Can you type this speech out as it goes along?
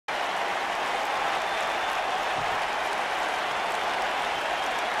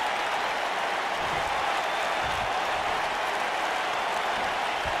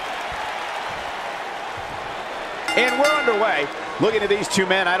we're underway. Looking at these two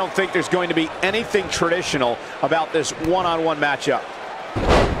men, I don't think there's going to be anything traditional about this one-on-one matchup.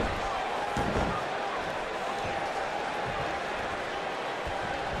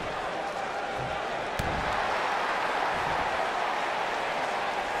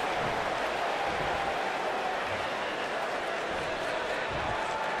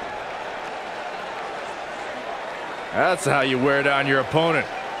 That's how you wear down your opponent.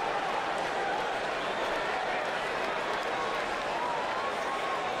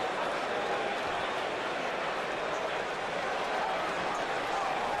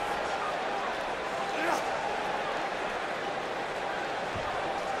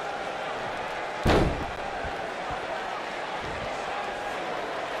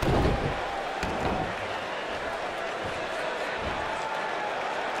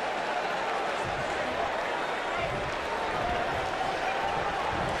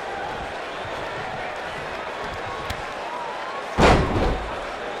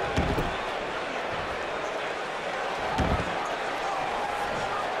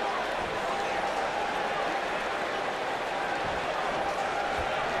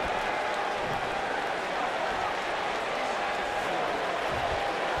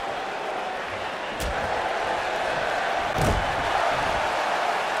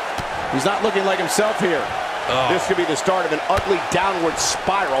 He's not looking like himself here. This could be the start of an ugly downward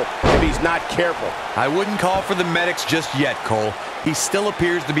spiral if he's not careful. I wouldn't call for the medics just yet, Cole. He still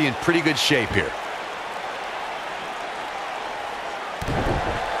appears to be in pretty good shape here.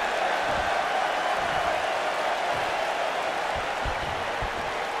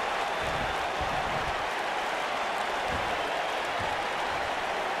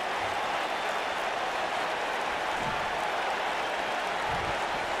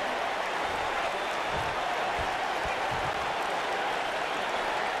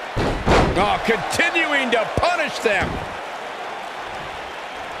 Oh, continuing to punish them.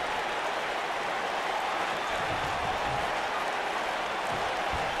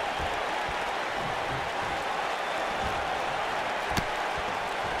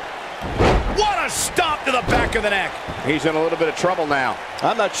 What a stomp to the back of the neck. He's in a little bit of trouble now.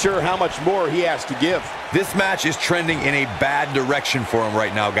 I'm not sure how much more he has to give. This match is trending in a bad direction for him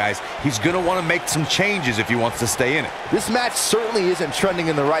right now, guys. He's going to want to make some changes if he wants to stay in it. This match certainly isn't trending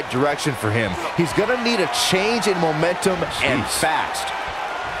in the right direction for him. He's going to need a change in momentum and fast.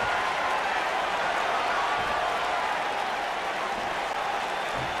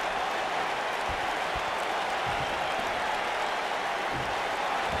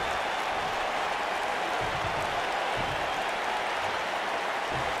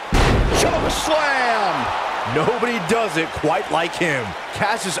 Slam! Nobody does it quite like him.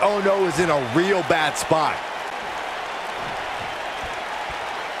 Cassius Ohno is in a real bad spot.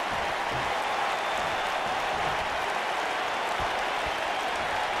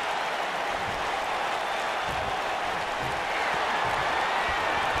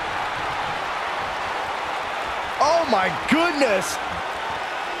 Oh my goodness!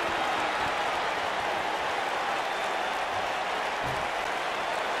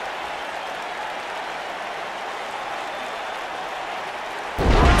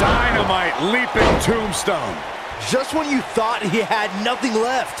 Dynamite leaping tombstone. Just when you thought he had nothing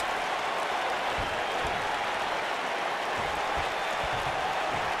left.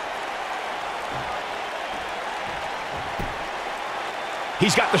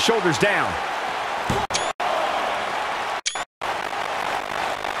 He's got the shoulders down.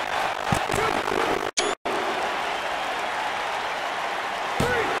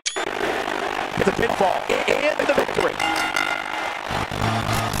 It's a pinfall and the victory.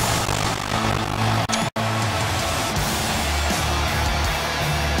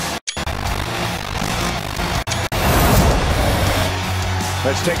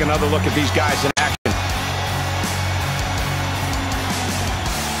 Let's take another look at these guys in action.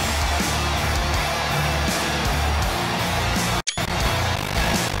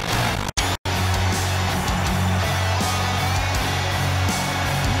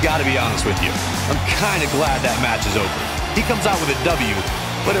 Gotta be honest with you, I'm kind of glad that match is over. He comes out with a W,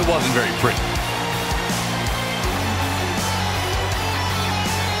 but it wasn't very pretty.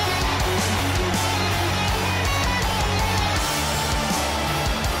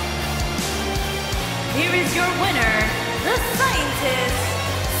 Here is your winner, the Scientist,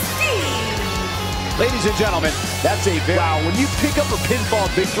 Steve. Ladies and gentlemen, that's a very... Wow, when you pick up a pinfall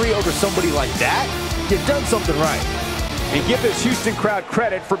victory over somebody like that, you've done something right. And give this Houston crowd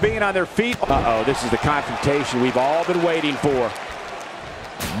credit for being on their feet. Uh-oh, this is the confrontation we've all been waiting for.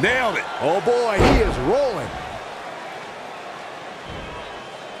 Nailed it. Oh boy, he is rolling.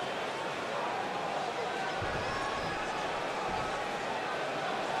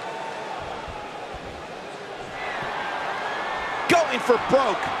 going for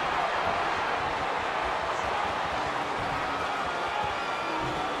broke.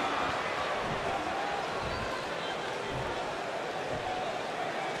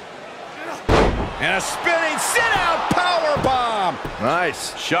 And a spinning sit-out powerbomb.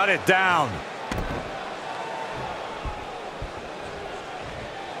 Nice. Shut it down.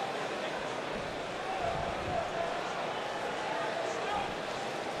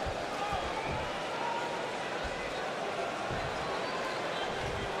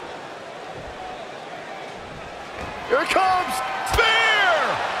 Here it comes.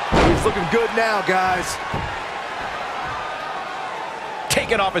 Spear. He's looking good now, guys.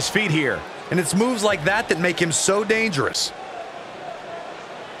 Taken off his feet here. And it's moves like that that make him so dangerous.